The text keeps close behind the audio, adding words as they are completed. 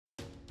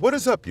What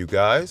is up, you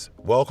guys?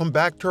 Welcome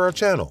back to our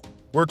channel,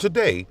 where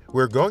today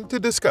we're going to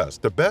discuss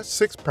the best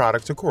 6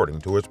 products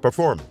according to its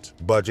performance,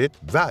 budget,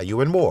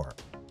 value, and more.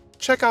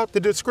 Check out the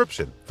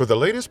description for the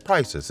latest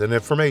prices and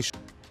information.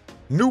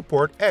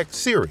 Newport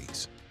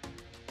X-Series.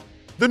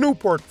 The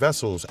Newport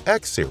Vessels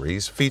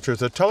X-Series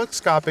features a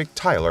telescopic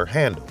tiller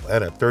handle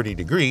and a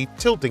 30-degree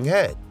tilting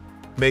head,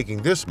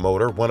 making this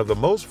motor one of the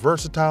most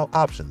versatile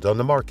options on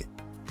the market.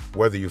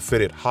 Whether you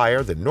fit it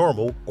higher than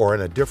normal or in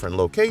a different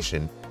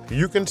location,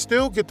 you can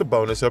still get the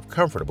bonus of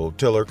comfortable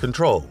tiller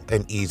control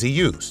and easy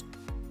use.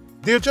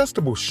 The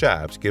adjustable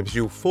shafts gives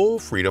you full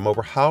freedom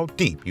over how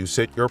deep you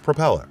sit your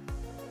propeller.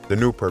 The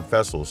Newport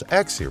Vessels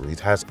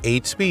X-Series has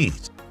 8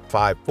 speeds,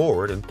 5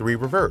 forward and 3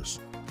 reverse.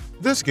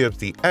 This gives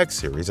the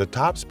X-Series a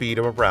top speed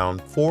of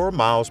around 4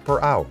 miles per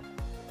hour,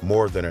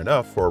 more than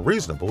enough for a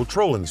reasonable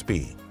trolling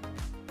speed.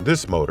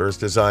 This motor is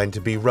designed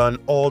to be run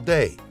all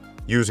day,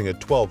 using a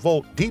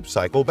 12-volt deep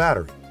cycle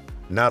battery.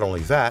 Not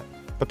only that,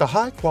 but the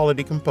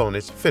high-quality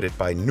components fitted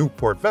by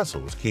Newport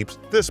Vessels keeps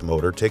this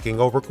motor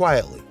ticking over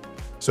quietly,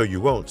 so you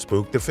won't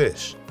spook the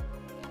fish.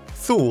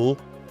 Thule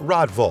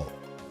Rodvault.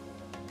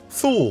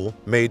 Thule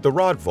made the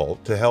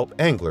Rodvault to help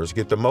anglers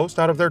get the most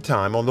out of their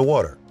time on the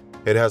water.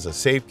 It has a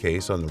safe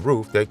case on the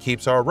roof that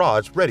keeps our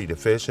rods ready to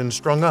fish and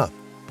strung up.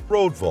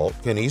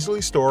 RoadVault can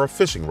easily store a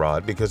fishing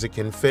rod because it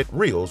can fit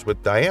reels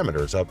with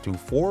diameters up to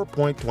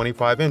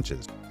 4.25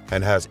 inches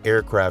and has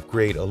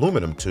aircraft-grade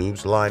aluminum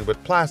tubes lined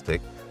with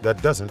plastic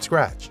that doesn't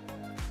scratch.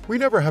 We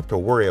never have to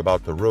worry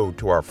about the road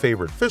to our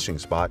favorite fishing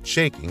spot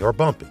shaking or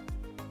bumping.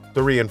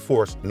 The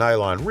reinforced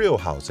nylon reel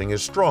housing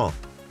is strong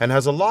and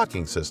has a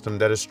locking system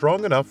that is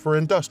strong enough for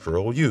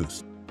industrial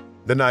use.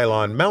 The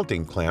nylon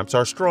mounting clamps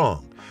are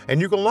strong,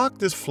 and you can lock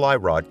this fly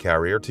rod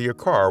carrier to your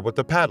car with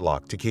a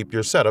padlock to keep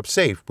your setup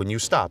safe when you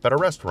stop at a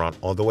restaurant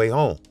on the way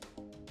home.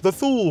 The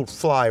Thule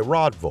Fly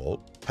Rodvault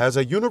has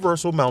a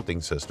universal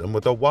mounting system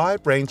with a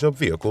wide range of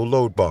vehicle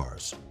load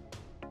bars.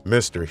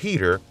 Mr.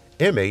 Heater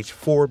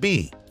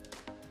MH4B.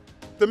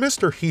 The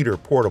Mr. Heater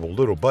Portable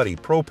Little Buddy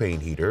propane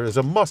heater is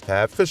a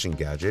must-have fishing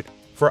gadget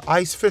for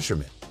ice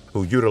fishermen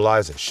who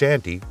utilize a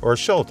shanty or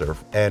shelter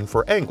and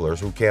for anglers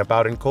who camp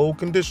out in cold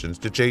conditions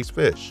to chase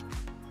fish.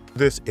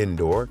 This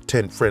indoor,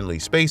 tent-friendly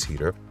space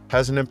heater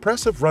has an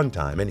impressive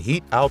runtime and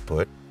heat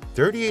output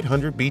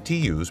 3,800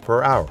 BTUs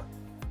per hour.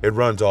 It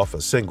runs off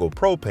a single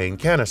propane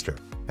canister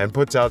and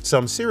puts out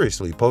some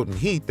seriously potent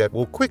heat that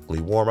will quickly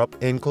warm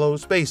up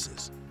enclosed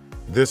spaces.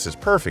 This is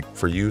perfect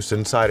for use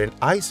inside an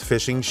ice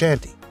fishing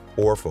shanty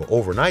or for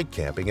overnight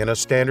camping in a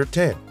standard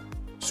tent.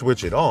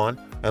 Switch it on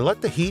and let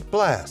the heat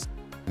blast.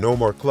 No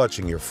more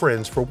clutching your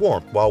friends for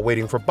warmth while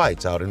waiting for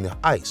bites out in the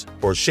ice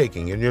or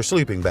shaking in your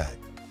sleeping bag.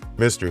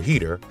 Mr.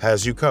 Heater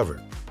has you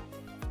covered.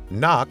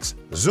 Nocs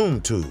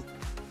Zoom Tube.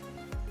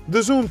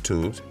 The Zoom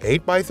Tube's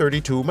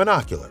 8x32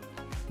 monocular.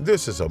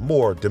 This is a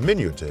more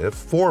diminutive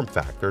form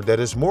factor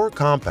that is more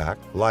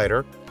compact,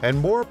 lighter, and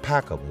more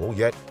packable,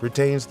 yet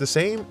retains the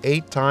same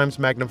 8 times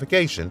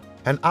magnification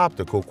and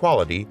optical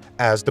quality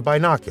as the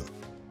binocular,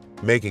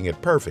 making it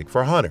perfect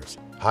for hunters,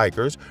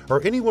 hikers,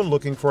 or anyone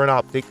looking for an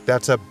optic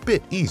that's a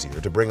bit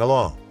easier to bring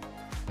along.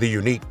 The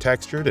unique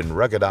textured and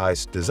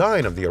ruggedized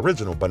design of the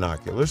original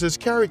binoculars is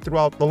carried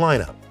throughout the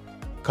lineup,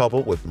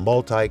 coupled with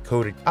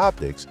multi-coated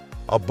optics,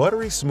 a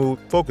buttery smooth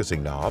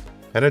focusing knob,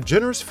 and a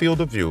generous field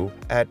of view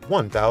at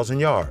 1,000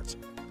 yards.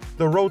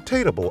 The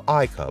rotatable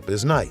eye cup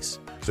is nice,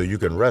 so you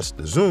can rest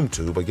the zoom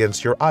tube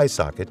against your eye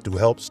socket to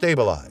help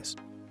stabilize.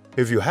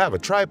 If you have a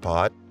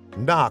tripod,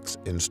 Nocs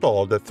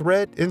installed a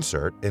thread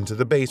insert into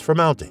the base for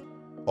mounting.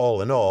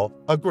 All in all,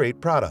 a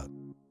great product.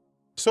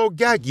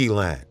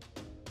 Sougayilang.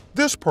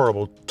 This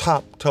portable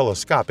top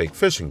telescopic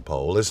fishing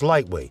pole is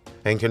lightweight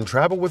and can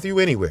travel with you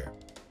anywhere.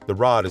 The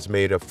rod is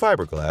made of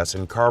fiberglass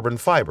and carbon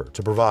fiber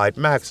to provide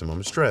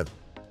maximum strength.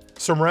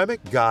 Ceramic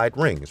guide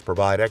rings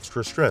provide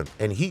extra strength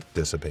and heat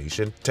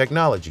dissipation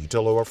technology to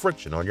lower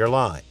friction on your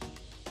line.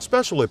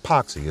 Special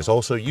epoxy is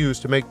also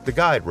used to make the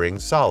guide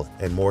rings solid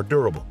and more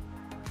durable.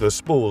 The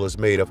spool is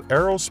made of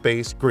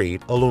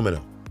aerospace-grade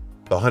aluminum.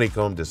 The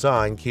honeycomb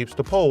design keeps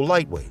the pole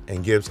lightweight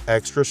and gives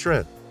extra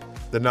strength.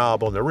 The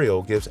knob on the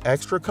reel gives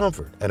extra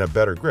comfort and a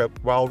better grip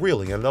while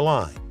reeling in the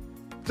line.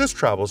 This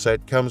travel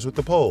set comes with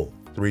the pole,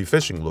 3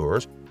 fishing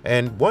lures,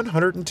 and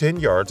 110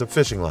 yards of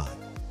fishing line.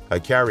 A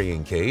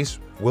carrying case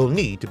will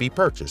need to be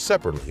purchased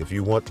separately if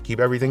you want to keep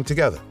everything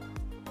together.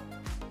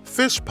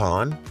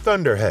 FishPond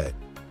Thunderhead.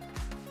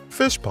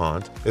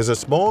 FishPond is a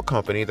small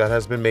company that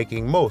has been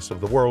making most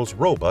of the world's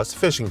robust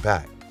fishing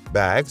pack,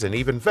 bags, and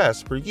even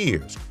vests for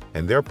years,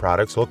 and their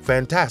products look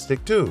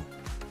fantastic too.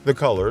 The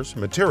colors,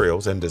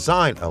 materials, and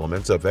design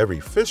elements of every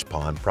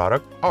FishPond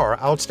product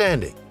are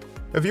outstanding.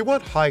 If you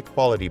want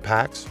high-quality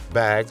packs,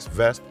 bags,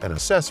 vests, and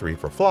accessory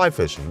for fly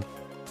fishing,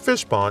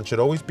 FishPond should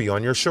always be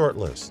on your short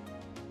list.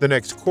 The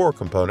next core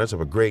components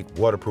of a great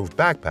waterproof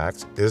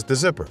backpack is the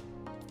zipper.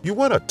 You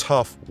want a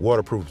tough,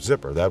 waterproof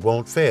zipper that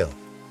won't fail,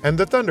 and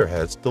the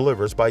Thunderhead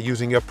delivers by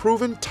using a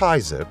proven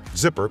tie-zip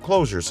zipper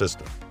closure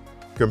system.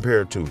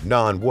 Compared to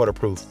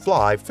non-waterproof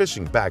fly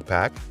fishing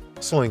backpack,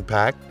 sling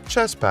pack,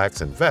 chest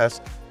packs, and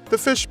vests, The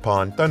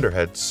FishPond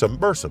Thunderhead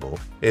submersible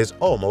is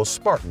almost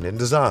Spartan in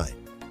design,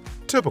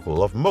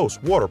 typical of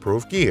most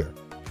waterproof gear.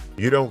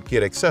 You don't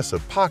get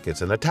excessive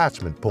pockets and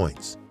attachment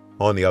points.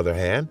 On the other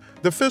hand,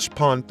 the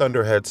FishPond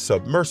Thunderhead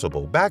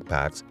submersible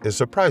backpacks is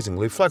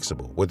surprisingly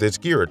flexible with its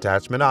gear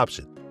attachment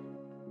option.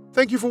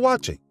 Thank you for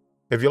watching.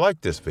 If you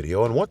liked this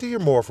video and want to hear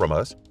more from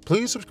us,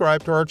 please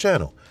subscribe to our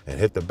channel and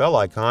hit the bell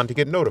icon to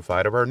get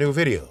notified of our new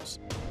videos.